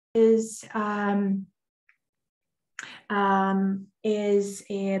is Dr.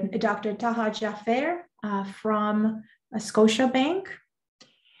 Taha Jaffer from Scotiabank.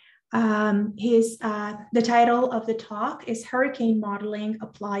 The title of the talk is Hurricane Modeling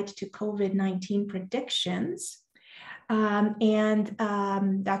Applied to COVID-19 Predictions.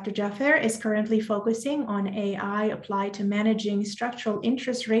 Dr. Jaffer is currently focusing on AI applied to managing structural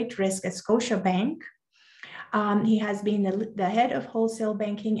interest rate risk at Scotiabank. He has been the head of wholesale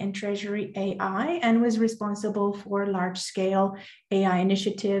banking and treasury AI and was responsible for large-scale AI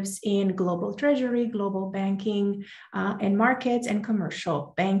initiatives in global treasury, global banking and markets, and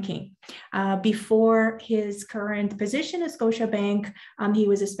commercial banking. Before his current position at Scotiabank, he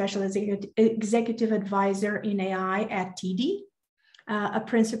was a special executive advisor in AI at TD, a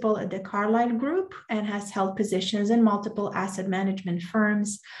principal at the Carlyle Group, and has held positions in multiple asset management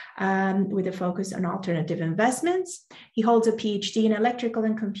firms with a focus on alternative investments. He holds a PhD in electrical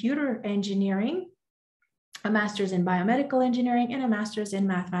and computer engineering, a master's in biomedical engineering, and a master's in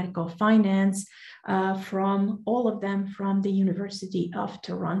mathematical finance, from all of them from the University of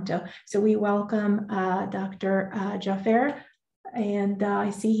Toronto. So we welcome Dr. Jaffer, and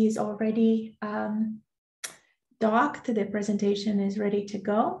I see he's already docked. The presentation is ready to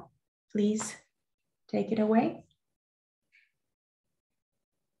go. Please take it away.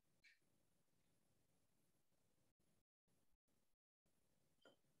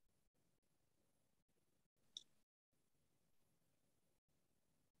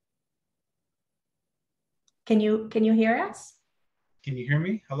 Can you hear us? Can you hear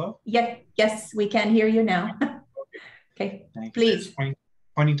me? Hello? Yes, we can hear you now. Okay, please.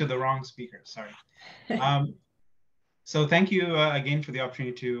 Pointing to the wrong speaker, sorry. So thank you again for the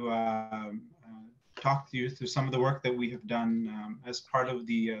opportunity to talk to you through some of the work that we have done as part of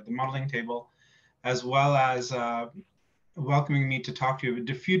the modeling table, as well as welcoming me to talk to you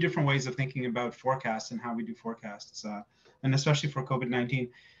a few different ways of thinking about forecasts and how we do forecasts, and especially for COVID-19.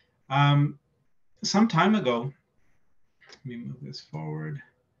 Some time ago, let me move this forward.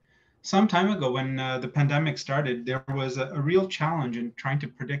 Some time ago when the pandemic started, there was a real challenge in trying to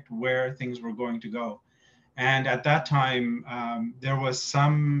predict where things were going to go. And at that time, there was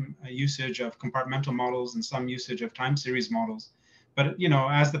some usage of compartmental models and some usage of time series models. But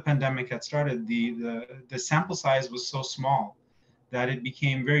as the pandemic had started, the sample size was so small that it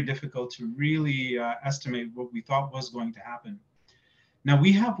became very difficult to really estimate what we thought was going to happen. Now,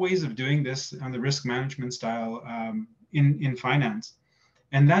 we have ways of doing this on the risk management style in finance.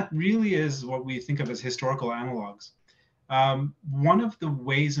 And that really is what we think of as historical analogs. One of the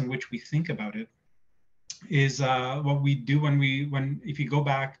ways in which we think about it is what we do if you go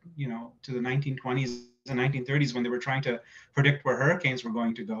back, to the 1920s and 1930s, when they were trying to predict where hurricanes were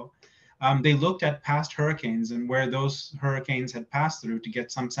going to go. They looked at past hurricanes and where those hurricanes had passed through to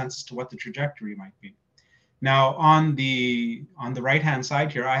get some sense as to what the trajectory might be. Now, on the right-hand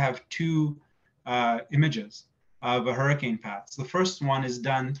side here, I have two images of a hurricane paths. The first one is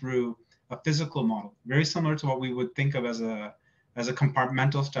done through a physical model, very similar to what we would think of as a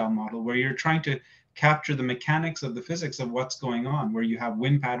compartmental style model, where you're trying to capture the mechanics of the physics of what's going on, where you have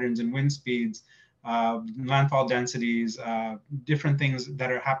wind patterns and wind speeds, landfall densities, different things that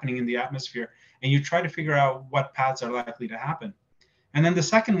are happening in the atmosphere, and you try to figure out what paths are likely to happen. And then the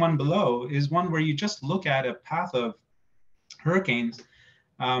second one below is one where you just look at a path of hurricanes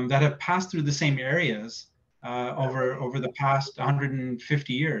that have passed through the same areas over the past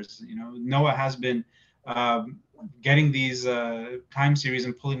 150 years. NOAA has been getting these time series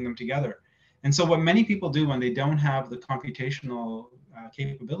and pulling them together. And so what many people do when they don't have the computational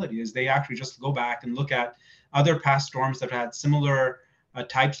capability is they actually just go back and look at other past storms that had similar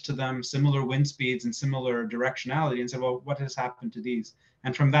types to them, similar wind speeds and similar directionality, and say, well, what has happened to these?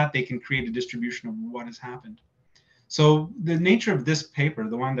 And from that, they can create a distribution of what has happened. So the nature of this paper,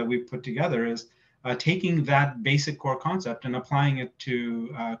 the one that we've put together, is taking that basic core concept and applying it to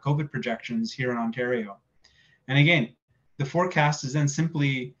COVID projections here in Ontario. And again, the forecast is then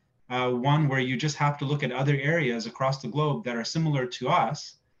simply one where you just have to look at other areas across the globe that are similar to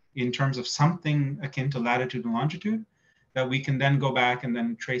us in terms of something akin to latitude and longitude, that we can then go back and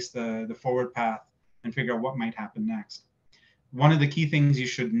then trace the forward path and figure out what might happen next. One of the key things you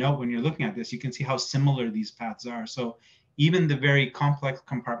should note when you're looking at this, you can see how similar these paths are. So even the very complex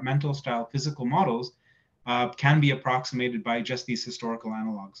compartmental style physical models can be approximated by just these historical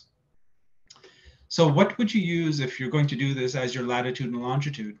analogs. So what would you use if you're going to do this as your latitude and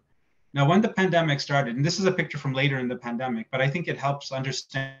longitude? Now, when the pandemic started, and this is a picture from later in the pandemic, but I think it helps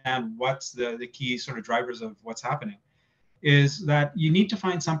understand what's the key sort of drivers of what's happening, is that you need to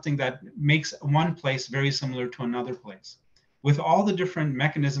find something that makes one place very similar to another place. with all the different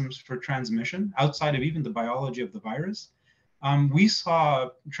mechanisms for transmission outside of even the biology of the virus, we saw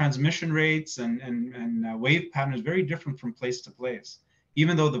transmission rates and wave patterns very different from place to place,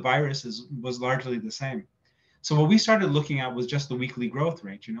 even though the virus was largely the same. So what we started looking at was just the weekly growth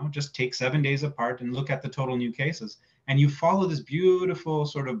rate, just take 7 days apart and look at the total new cases. And you follow this beautiful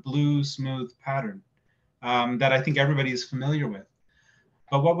sort of blue, smooth pattern that I think everybody is familiar with.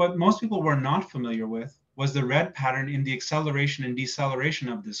 But what most people were not familiar with was the red pattern in the acceleration and deceleration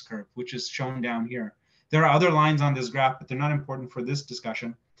of this curve, which is shown down here. There are other lines on this graph, but they're not important for this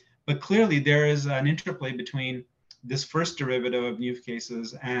discussion. But clearly there is an interplay between this first derivative of new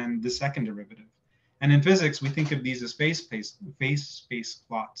cases and the second derivative. And in physics, we think of these as phase space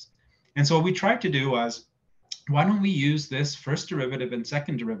plots. And so what we tried to do was, why don't we use this first derivative and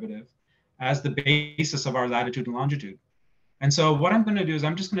second derivative as the basis of our latitude and longitude? And so what I'm going to do is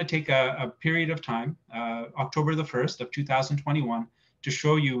I'm just going to take a period of time, October the 1st of 2021, to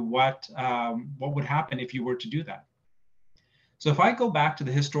show you what would happen if you were to do that. So if I go back to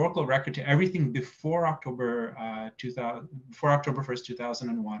the historical record to everything before October 1st,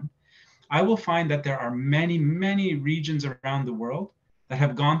 2001, I will find that there are many, many regions around the world that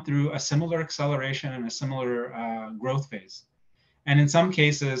have gone through a similar acceleration and a similar growth phase. And in some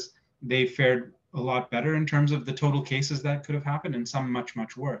cases, they fared a lot better in terms of the total cases that could have happened, and some much,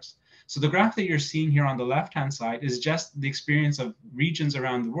 much worse. So the graph that you're seeing here on the left-hand side is just the experience of regions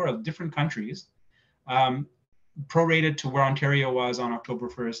around the world, different countries, prorated to where Ontario was on October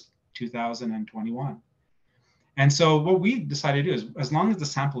 1st, 2021. And so what we decided to do is, as long as the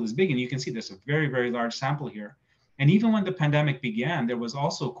sample is big, and you can see there's a very, very large sample here, and even when the pandemic began, there was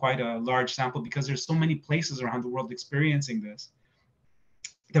also quite a large sample because there's so many places around the world experiencing this,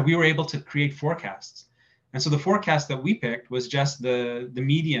 that we were able to create forecasts. And so the forecast that we picked was just the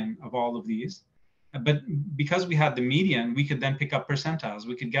median of all of these. But because we had the median, we could then pick up percentiles.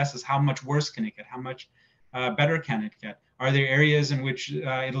 We could guess as how much worse can it get, how much better can it get? Are there areas in which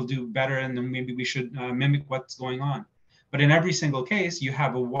it'll do better and then maybe we should mimic what's going on? But in every single case, you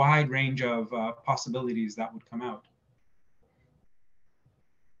have a wide range of possibilities that would come out.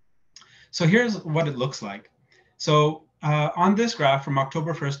 So here's what it looks like. So on this graph from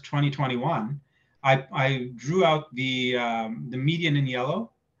October 1st, 2021, I drew out the median in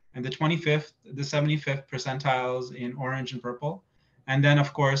yellow and the 25th, the 75th percentiles in orange and purple. And then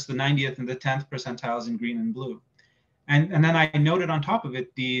of course, the 90th and the 10th percentiles in green and blue. And then I noted on top of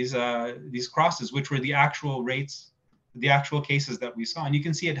it these crosses, which were the actual rates, the actual cases that we saw. And you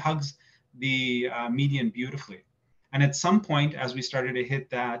can see it hugs the median beautifully. And at some point, as we started to hit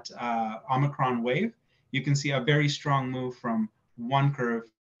that Omicron wave, you can see a very strong move from one curve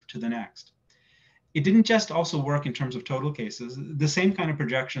to the next. It didn't just also work in terms of total cases. The same kind of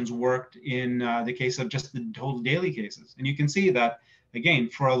projections worked in the case of just the total daily cases. And you can see that, again,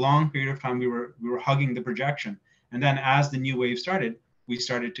 for a long period of time, we were hugging the projection. And then as the new wave started, we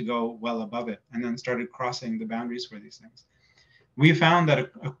started to go well above it and then started crossing the boundaries for these things. We found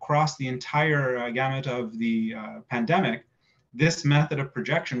that across the entire gamut of the pandemic, this method of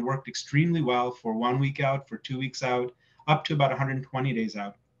projection worked extremely well for 1 week out, for 2 weeks out, up to about 120 days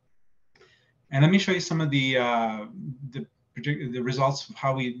out. And let me show you some of the results of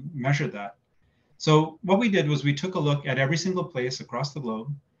how we measured that. So what we did was we took a look at every single place across the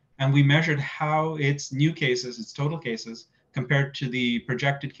globe, and we measured how its new cases, its total cases, compared to the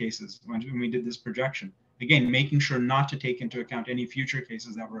projected cases when we did this projection. Again, making sure not to take into account any future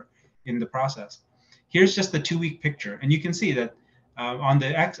cases that were in the process. Here's just the 2-week picture, and you can see that on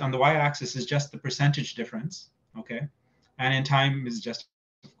the y-axis is just the percentage difference, okay, and in time is just,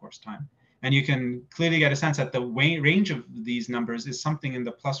 of course, time. And you can clearly get a sense that the range of these numbers is something in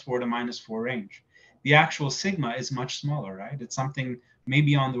the +4 to -4 range. The actual sigma is much smaller, right? It's something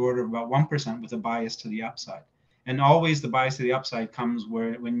maybe on the order of about 1% with a bias to the upside. And always the bias to the upside comes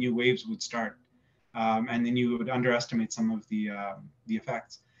when new waves would start. And then you would underestimate some of the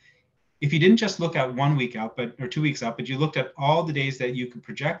effects. If you didn't just look at 1 week out, or 2 weeks out, but you looked at all the days that you could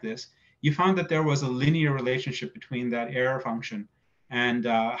project this, you found that there was a linear relationship between that error function and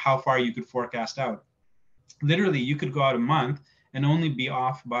how far you could forecast out. Literally, you could go out a month and only be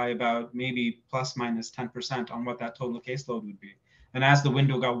off by about maybe ±10% on what that total caseload would be. And as the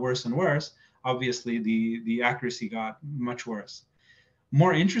window got worse and worse, obviously the accuracy got much worse.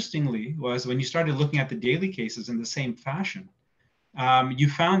 More interestingly was when you started looking at the daily cases in the same fashion, you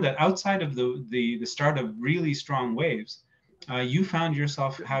found that outside of the start of really strong waves, you found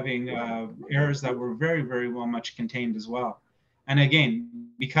yourself having errors that were very, very well much contained as well. And again,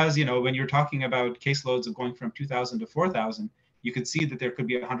 because when you're talking about caseloads of going from 2,000 to 4,000, you could see that there could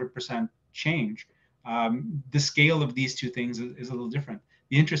be 100% change. The scale of these two things is a little different.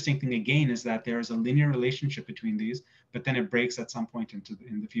 The interesting thing again is that there is a linear relationship between these, but then it breaks at some point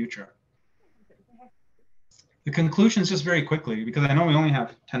in the future. The conclusions, just very quickly, because I know we only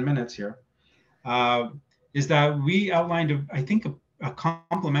have 10 minutes here, is that we outlined, I think, a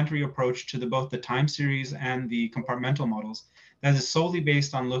complementary approach to both the time series and the compartmental models that is solely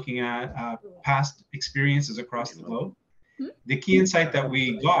based on looking at past experiences across the globe. The key insight that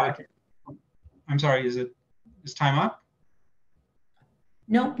we got, I'm sorry, is time up?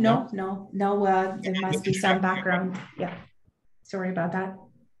 No, there must be some background. Yeah, sorry about that.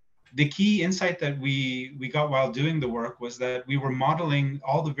 The key insight that we got while doing the work was that we were modeling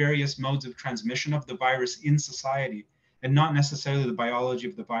all the various modes of transmission of the virus in society, and not necessarily the biology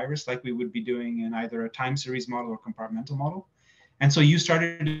of the virus like we would be doing in either a time series model or compartmental model. And so you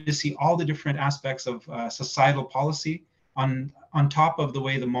started to see all the different aspects of societal policy on top of the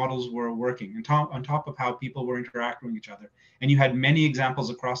way the models were working, and on top of how people were interacting with each other. And you had many examples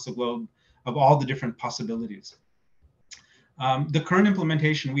across the globe of all the different possibilities. The current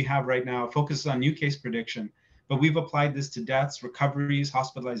implementation we have right now focuses on new case prediction, but we've applied this to deaths, recoveries,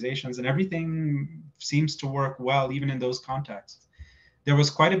 hospitalizations, and everything seems to work well, even in those contexts. There was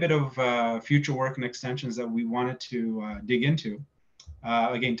quite a bit of future work and extensions that we wanted to dig into.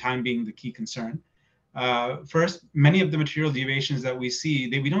 Again, time being the key concern. First, many of the material deviations that we see,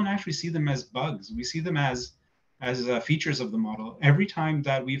 we don't actually see them as bugs. We see them as features of the model. Every time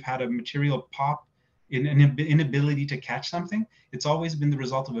that we've had a material pop in an inability to catch something, it's always been the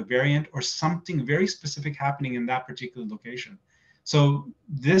result of a variant or something very specific happening in that particular location. So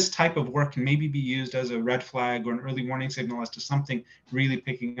this type of work can maybe be used as a red flag or an early warning signal as to something really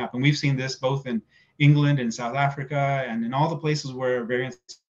picking up. And we've seen this both in England and South Africa and in all the places where variants,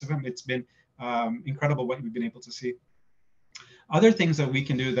 it's been incredible what we've been able to see. Other things that we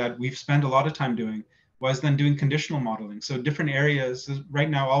can do that we've spent a lot of time doing was then doing conditional modeling. So different areas, right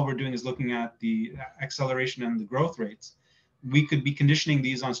now, all we're doing is looking at the acceleration and the growth rates. We could be conditioning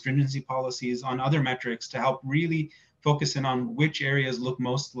these on stringency policies, on other metrics to help really focus in on which areas look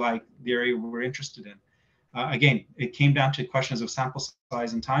most like the area we're interested in. Again, it came down to questions of sample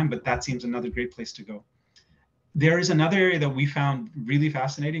size and time, but that seems another great place to go. There is another area that we found really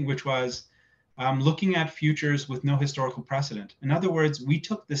fascinating, which was looking at futures with no historical precedent. In other words, we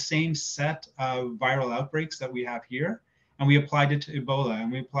took the same set of viral outbreaks that we have here, and we applied it to Ebola,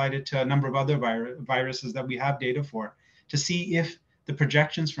 and we applied it to a number of other viruses that we have data for, to see if the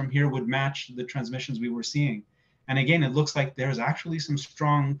projections from here would match the transmissions we were seeing. And again, it looks like there's actually some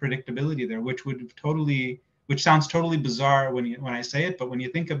strong predictability there, which sounds totally bizarre when I say it, but when you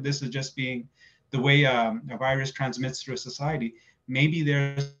think of this as just being the way a virus transmits through a society, maybe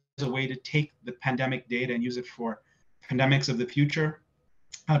there's a way to take the pandemic data and use it for pandemics of the future,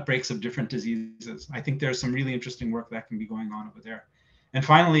 outbreaks of different diseases. I think there's some really interesting work that can be going on over there. And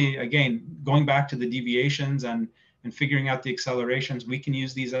finally, again, going back to the deviations and figuring out the accelerations, we can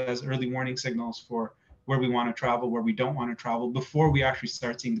use these as early warning signals for where we want to travel, where we don't want to travel, before we actually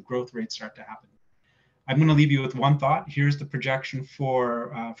start seeing the growth rates start to happen. I'm going to leave you with one thought. Here's the projection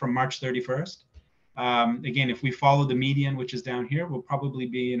for from March 31st. Again, if we follow the median, which is down here, we'll probably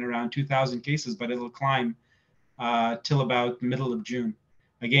be in around 2,000 cases, but it'll climb till about the middle of June.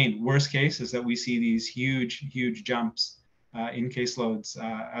 Again, worst case is that we see these huge jumps in caseloads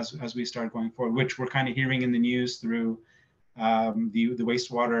as we start going forward, which we're kind of hearing in the news through the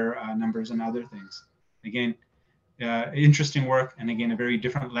wastewater numbers and other things. Again, interesting work, and again, a very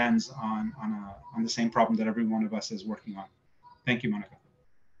different lens on the same problem that every one of us is working on. Thank you, Monica.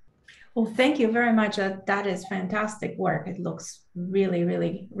 Well, thank you very much. That is fantastic work. It looks really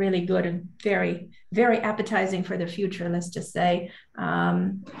good and very appetizing for the future, let's just say,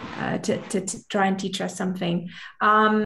 to try and teach us something.